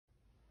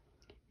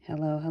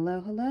Hello,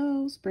 hello,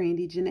 hello. It's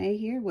Brandi Janei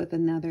here with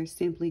another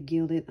Simply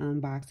Gilded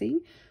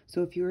unboxing.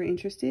 So if you are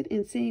interested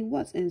in seeing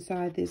what's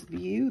inside this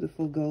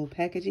beautiful gold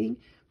packaging,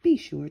 be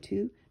sure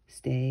to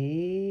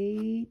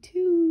stay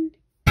tuned.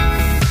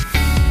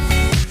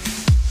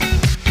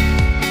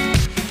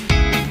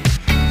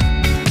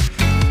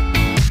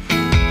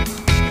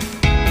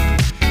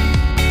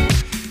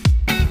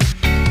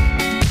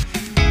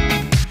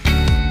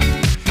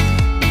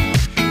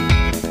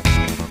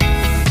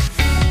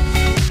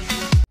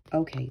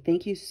 Okay,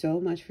 thank you so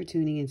much for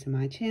tuning into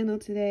my channel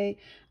today.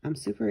 I'm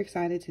super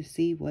excited to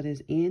see what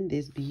is in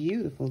this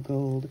beautiful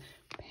gold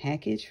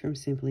package from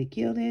Simply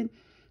Gilded.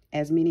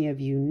 As many of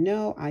you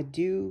know, I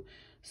do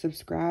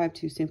subscribe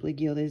to Simply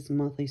Gilded's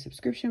monthly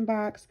subscription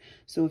box.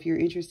 So if you're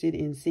interested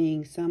in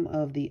seeing some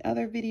of the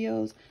other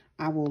videos,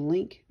 I will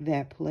link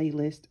that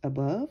playlist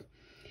above.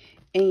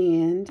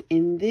 And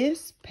in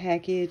this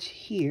package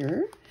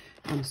here,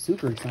 I'm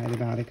super excited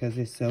about it because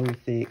it's so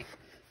thick.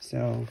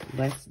 So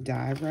let's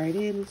dive right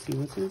in and see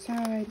what's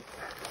inside.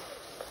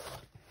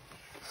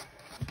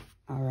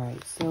 All right,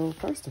 so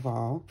first of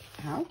all,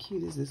 how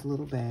cute is this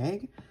little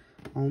bag?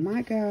 Oh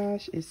my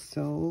gosh, it's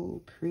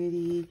so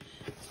pretty.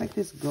 It's like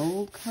this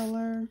gold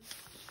color.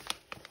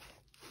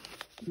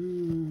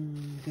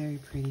 Very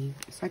pretty.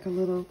 It's like a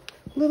little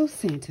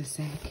Santa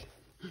sack.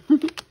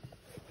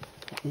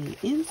 And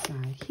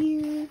inside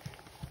here,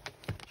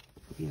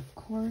 we of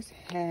course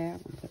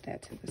have, I'll put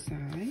that to the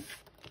side.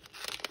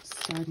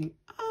 Starting,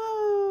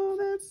 oh,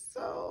 that's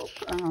so,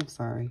 oh, I'm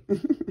sorry.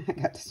 I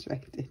got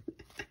distracted.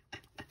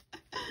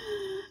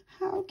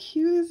 How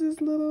cute is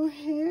this little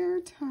hair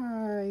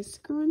tie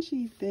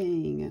scrunchy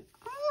thing?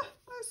 Oh,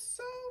 that's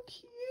so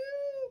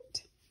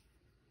cute.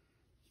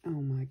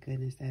 Oh my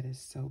goodness, that is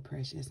so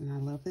precious. And I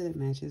love that it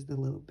matches the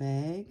little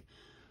bag.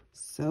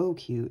 So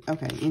cute.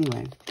 Okay,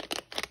 anyway,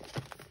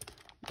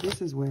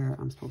 this is where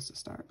I'm supposed to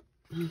start.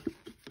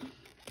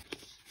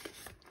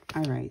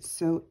 All right,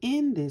 so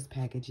in this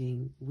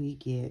packaging, we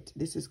get,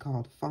 this is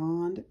called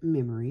Fawn'd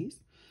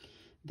Memories.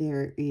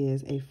 There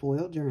is a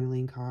foil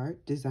journaling card,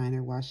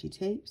 designer washi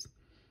tapes,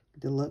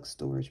 deluxe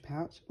storage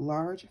pouch,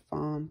 large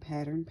fawn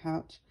pattern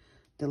pouch,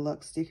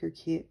 deluxe sticker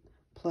kit,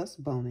 plus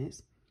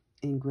bonus,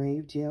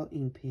 engraved gel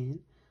ink pen,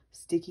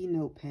 sticky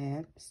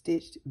notepad,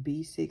 stitched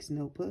B6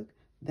 notebook,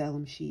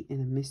 vellum sheet, and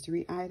a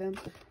mystery item,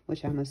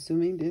 which I'm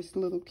assuming this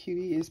little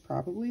cutie is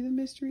probably the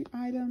mystery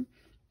item,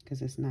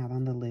 because it's not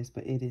on the list,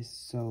 but it is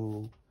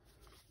so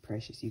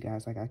precious, you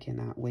guys. Like, I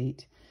cannot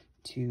wait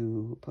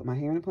to put my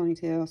hair in a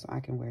ponytail so I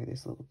can wear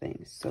this little thing.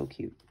 It's so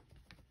cute.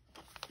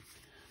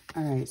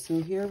 All right,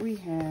 so here we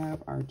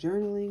have our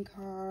journaling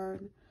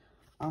card,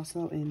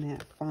 also in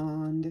that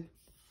fawned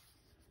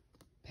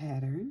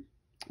pattern,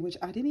 which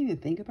I didn't even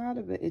think about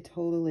it, but it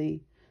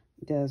totally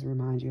does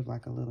remind you of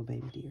like a little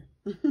baby deer.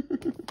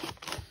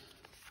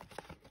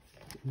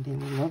 And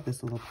then I love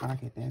this little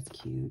pocket. That's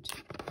cute.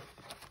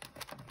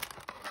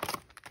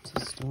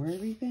 To store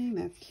everything,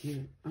 that's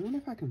cute. I wonder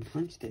if I can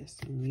punch this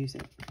and use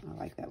it. I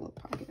like that little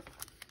pocket.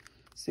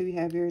 So you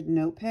have your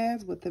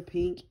notepads with the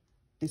pink.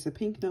 It's a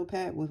pink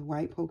notepad with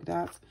white polka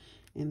dots,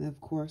 and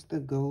of course the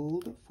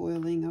gold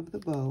foiling of the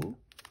bow.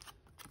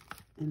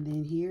 And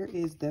then here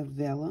is the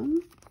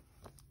vellum.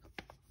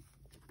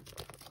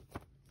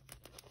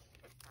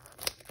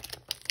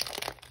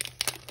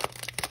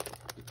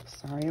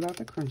 Sorry about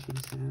the crunching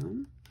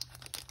sound.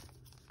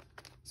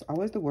 It's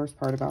always the worst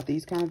part about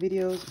these kind of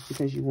videos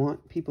because you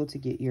want people to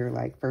get your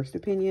like first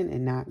opinion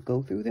and not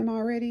go through them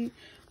already.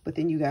 But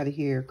then you got to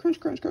hear crunch,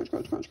 crunch, crunch,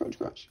 crunch, crunch, crunch,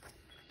 crunch.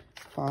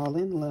 Fall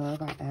in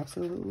love. I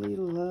absolutely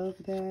love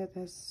that.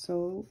 That's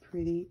so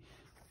pretty.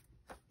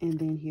 And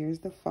then here's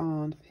the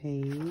fawned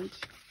page.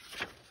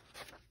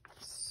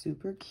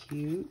 Super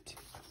cute.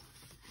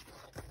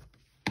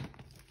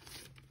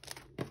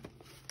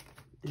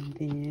 And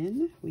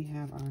then we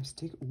have our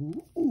sticker.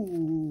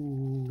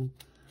 Ooh,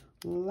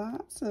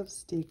 lots of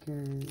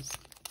stickers.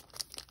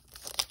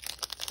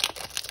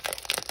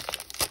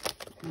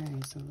 All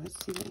right, so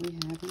let's see what we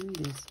have in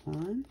this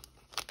one.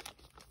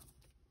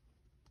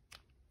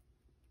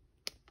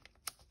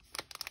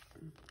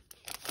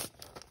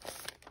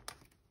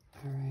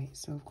 All right,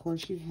 so of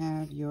course you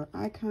have your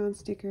icon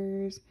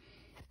stickers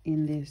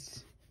in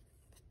this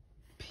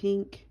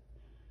pink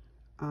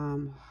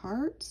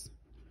hearts.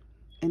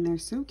 And they're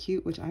so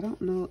cute, which I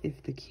don't know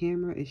if the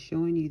camera is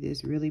showing you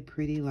this really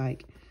pretty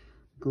like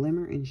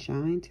glimmer and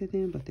shine to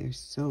them, but they're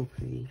so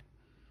pretty.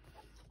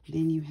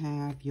 Then you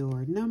have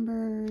your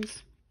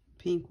numbers,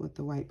 pink with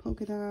the white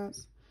polka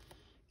dots,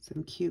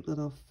 some cute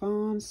little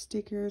fawn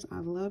stickers.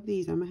 I love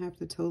these. I'm gonna have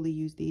to totally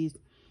use these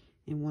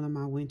in one of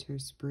my winter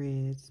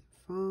spreads.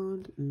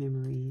 Fawn'd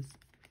Memories.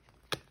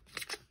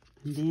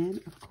 And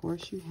then of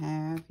course you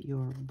have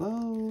your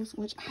bows,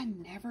 which I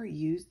never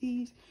use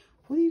these.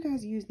 What do you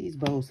guys use these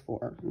bows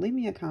for? Leave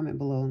me a comment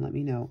below and let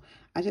me know.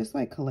 I just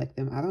like collect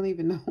them. I don't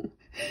even know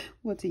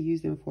what to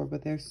use them for,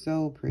 but they're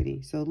so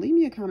pretty. So leave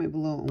me a comment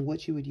below on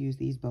what you would use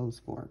these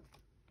bows for.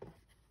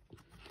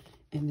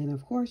 And then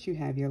of course you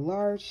have your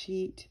large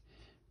sheet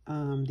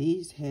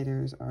These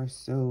headers are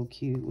so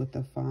cute with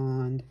the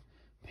fawned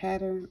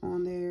pattern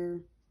on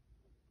there.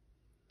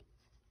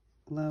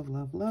 Love,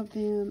 love, love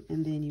them.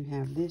 And then you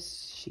have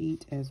this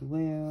sheet as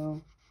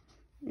well.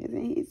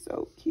 Isn't he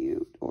so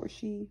cute? Or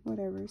she,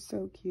 whatever,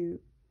 so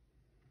cute.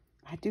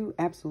 I do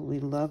absolutely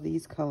love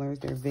these colors.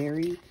 They're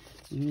very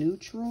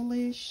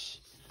neutral-ish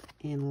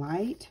and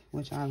light,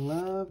 which I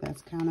love.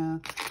 That's kind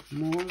of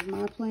more of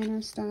my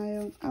planner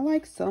style. I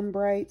like some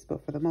brights,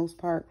 but for the most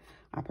part,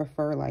 I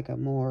prefer like a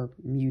more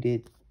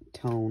muted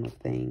tone of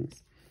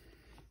things.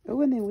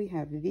 Oh, and then we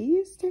have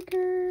these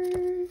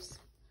stickers.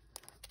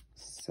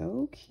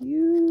 So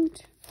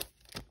cute.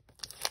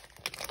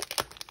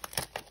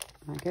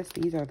 I guess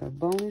these are the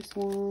bonus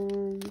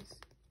ones.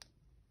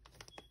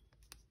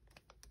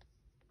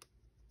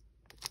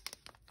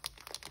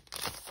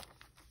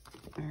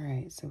 All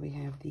right, so we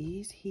have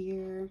these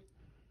here,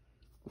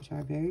 which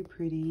are very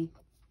pretty.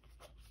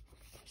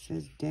 It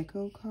says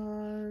deco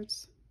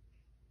cards.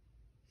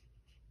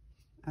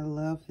 I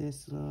love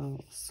this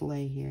little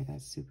sleigh here.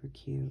 That's super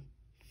cute.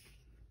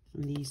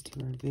 And these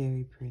two are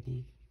very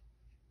pretty.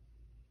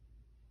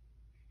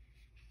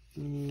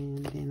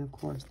 And then, of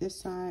course, this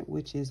side,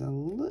 which is a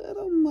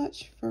little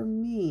much for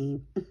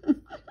me.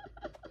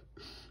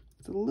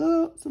 It's a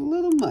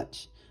little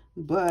much,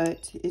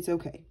 but it's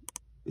okay.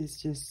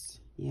 It's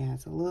just, yeah,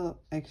 it's a little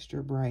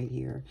extra bright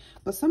here.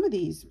 But some of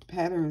these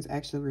patterns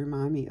actually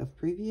remind me of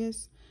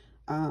previous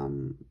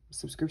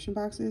subscription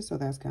boxes, so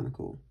that's kind of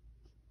cool.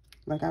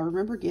 Like, I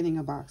remember getting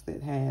a box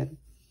that had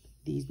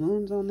these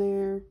moons on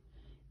there,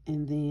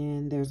 and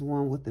then there's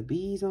one with the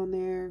bees on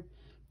there.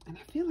 And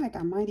I feel like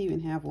I might even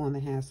have one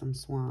that has some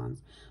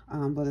swans.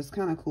 But it's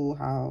kind of cool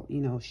how,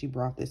 you know, she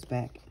brought this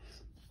back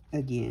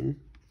again.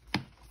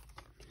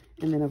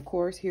 And then, of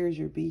course, here's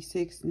your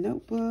B6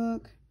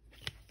 notebook,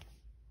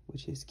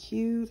 which is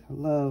cute.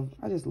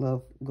 I just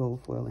love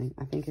gold foiling.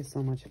 I think it's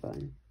so much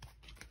fun.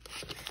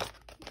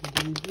 And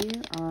then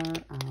here are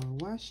our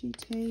washi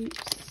tapes.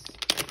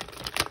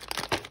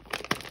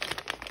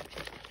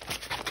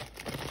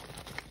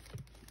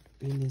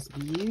 And this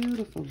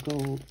beautiful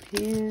gold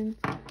pen,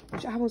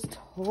 which I was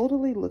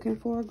totally looking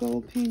for a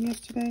gold pen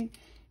yesterday.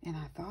 And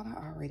I thought I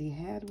already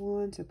had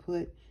one to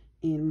put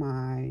in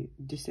my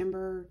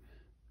December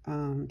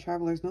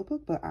traveler's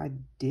notebook, but I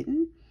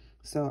didn't.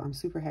 So I'm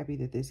super happy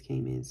that this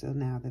came in. So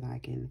now that I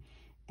can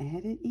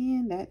add it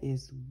in, that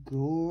is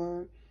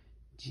gorgeous.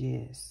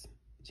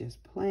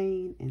 Just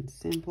plain and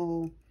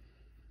simple.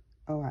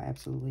 Oh, I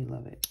absolutely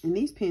love it. And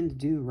these pens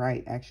do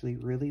write actually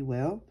really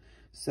well.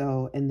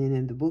 So, and then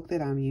in the book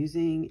that I'm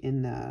using,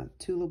 in the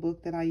Tula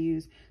book that I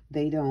use,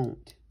 they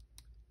don't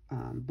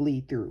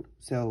bleed through.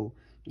 So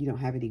you don't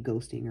have any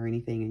ghosting or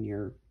anything in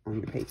on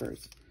your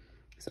papers.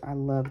 So I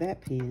love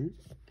that pen.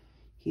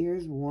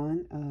 Here's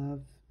one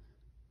of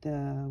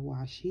the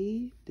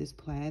washi. This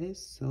plaid is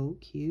so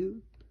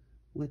cute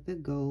with the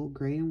gold.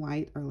 Gray and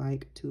white are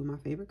like two of my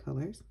favorite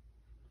colors.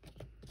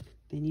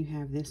 Then you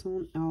have this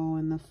one. Oh,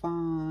 and the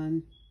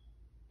fawn.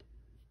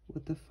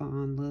 With the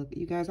fawn look.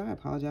 You guys, I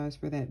apologize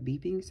for that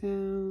beeping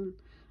sound.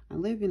 I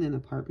live in an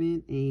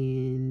apartment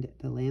and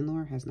the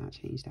landlord has not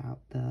changed out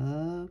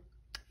the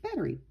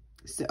battery.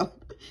 So,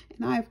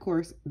 and I, of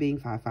course, being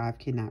 5'5",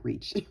 cannot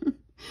reach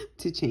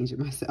to change it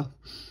myself.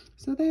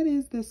 So that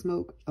is the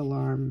smoke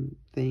alarm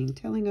thing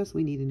telling us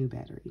we need a new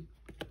battery.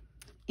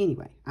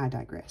 Anyway, I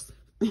digress.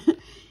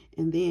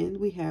 And then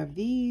we have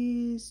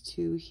these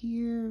two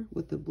here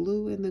with the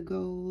blue and the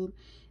gold.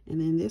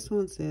 And then this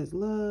one says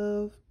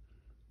love,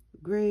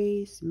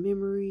 grace,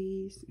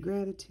 memories,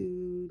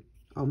 gratitude.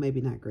 Oh,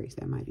 maybe not grace.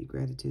 That might be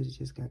gratitude. It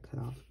just got cut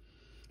off.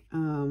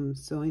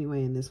 So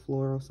anyway, in this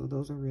floral. So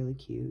those are really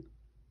cute.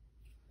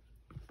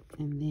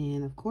 And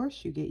then, of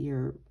course, you get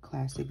your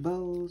classic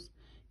bows,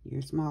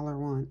 your smaller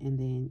one, and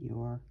then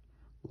your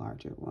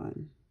larger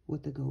one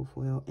with the gold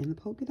foil and the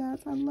polka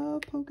dots. I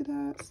love polka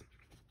dots.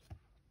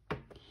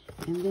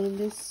 And then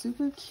this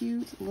super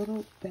cute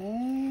little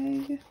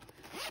bag.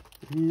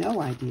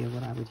 No idea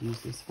what I would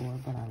use this for,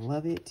 but I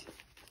love it.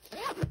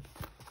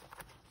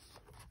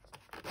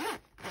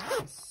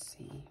 Let's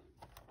see.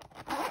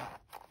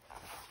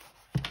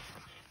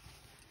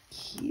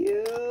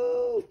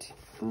 Cute.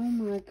 Oh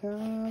my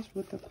gosh,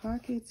 with the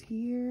pockets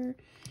here.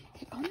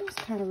 It almost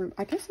kind of,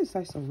 I guess it's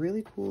like a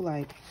really cool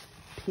like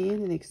pen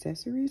and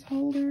accessories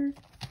holder.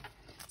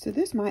 So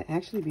this might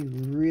actually be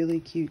really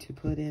cute to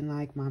put in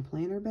like my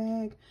planner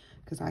bag,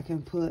 because I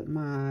can put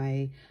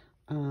my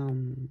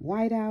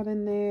whiteout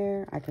in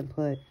there. I can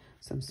put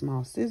some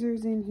small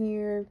scissors in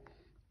here,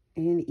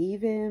 and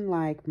even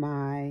like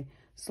my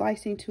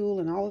slicing tool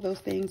and all of those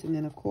things. And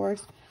then of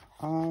course,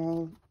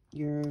 all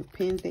your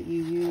pens that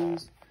you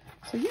use.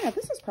 So yeah,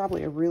 this is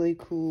probably a really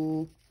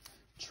cool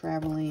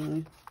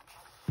traveling.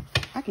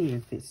 I can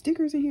even fit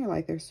stickers in here.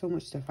 Like there's so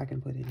much stuff I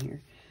can put in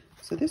here.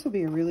 So this will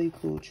be a really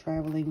cool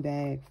traveling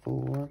bag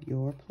for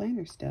your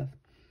planner stuff.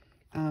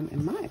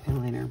 And my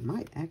planner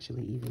might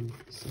actually even be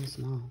so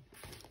small.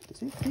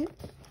 Does it fit?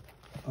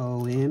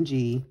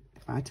 OMG.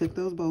 If I took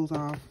those bows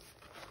off,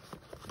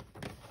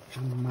 I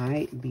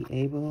might be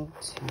able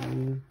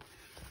to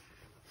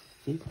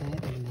fit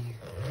that in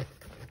there.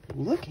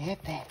 Look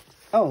at that.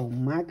 Oh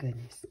my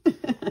goodness.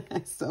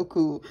 That's so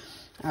cool.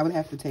 I would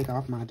have to take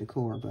off my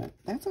decor, but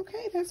that's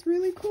okay. That's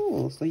really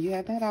cool. So you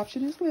have that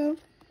option as well.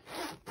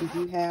 If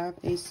you have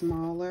a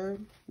smaller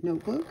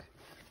notebook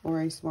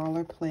or a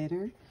smaller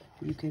planner,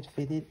 you could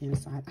fit it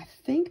inside. I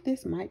think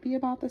this might be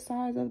about the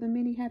size of the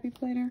mini Happy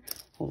Planner.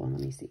 Hold on,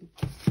 let me see.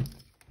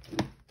 Is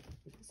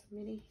this a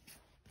mini?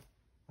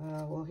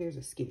 Well, here's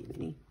a skinny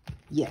mini.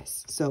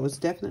 Yes, so it's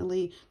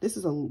definitely,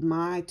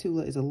 my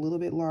Tula is a little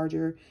bit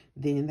larger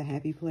than the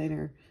Happy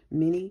Planner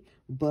mini,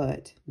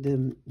 but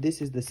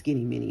this is the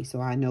skinny mini.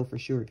 So I know for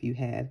sure if you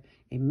had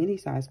a mini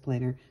size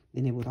planner,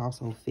 then it would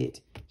also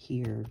fit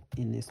here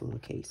in this little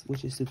case,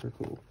 which is super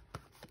cool.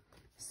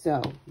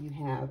 So you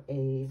have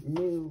a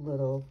new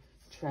little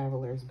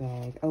traveler's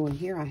bag. Oh, and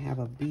here I have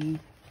a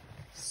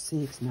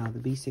B6. No, the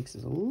B6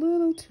 is a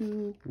little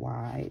too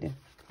wide.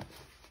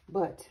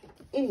 But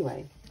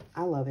anyway,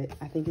 I love it.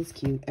 I think it's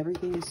cute.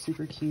 Everything is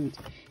super cute.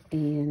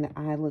 And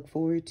I look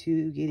forward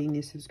to getting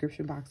this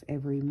subscription box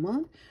every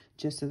month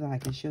just so that I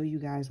can show you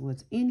guys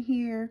what's in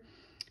here.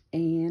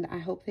 And I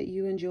hope that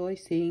you enjoy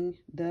seeing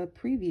the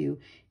preview.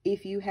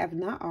 If you have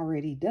not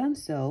already done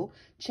so,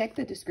 check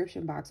the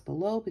description box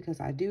below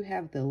because I do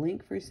have the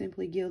link for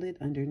Simply Gilded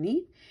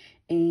underneath.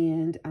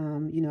 And,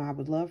 you know, I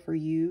would love for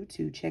you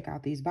to check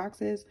out these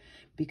boxes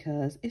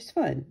because it's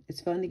fun.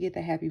 It's fun to get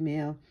the Happy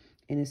Mail.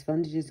 And it's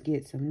fun to just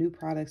get some new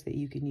products that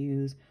you can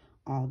use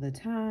all the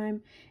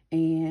time.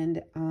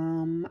 And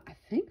I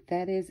think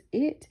that is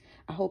it.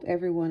 I hope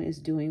everyone is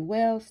doing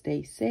well.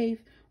 Stay safe.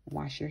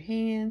 Wash your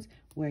hands.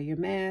 Wear your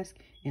mask.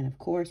 And of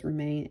course,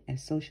 remain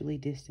as socially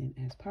distant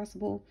as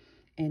possible.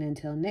 And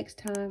until next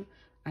time,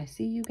 I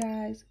see you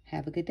guys.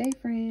 Have a good day,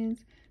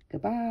 friends.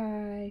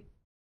 Goodbye.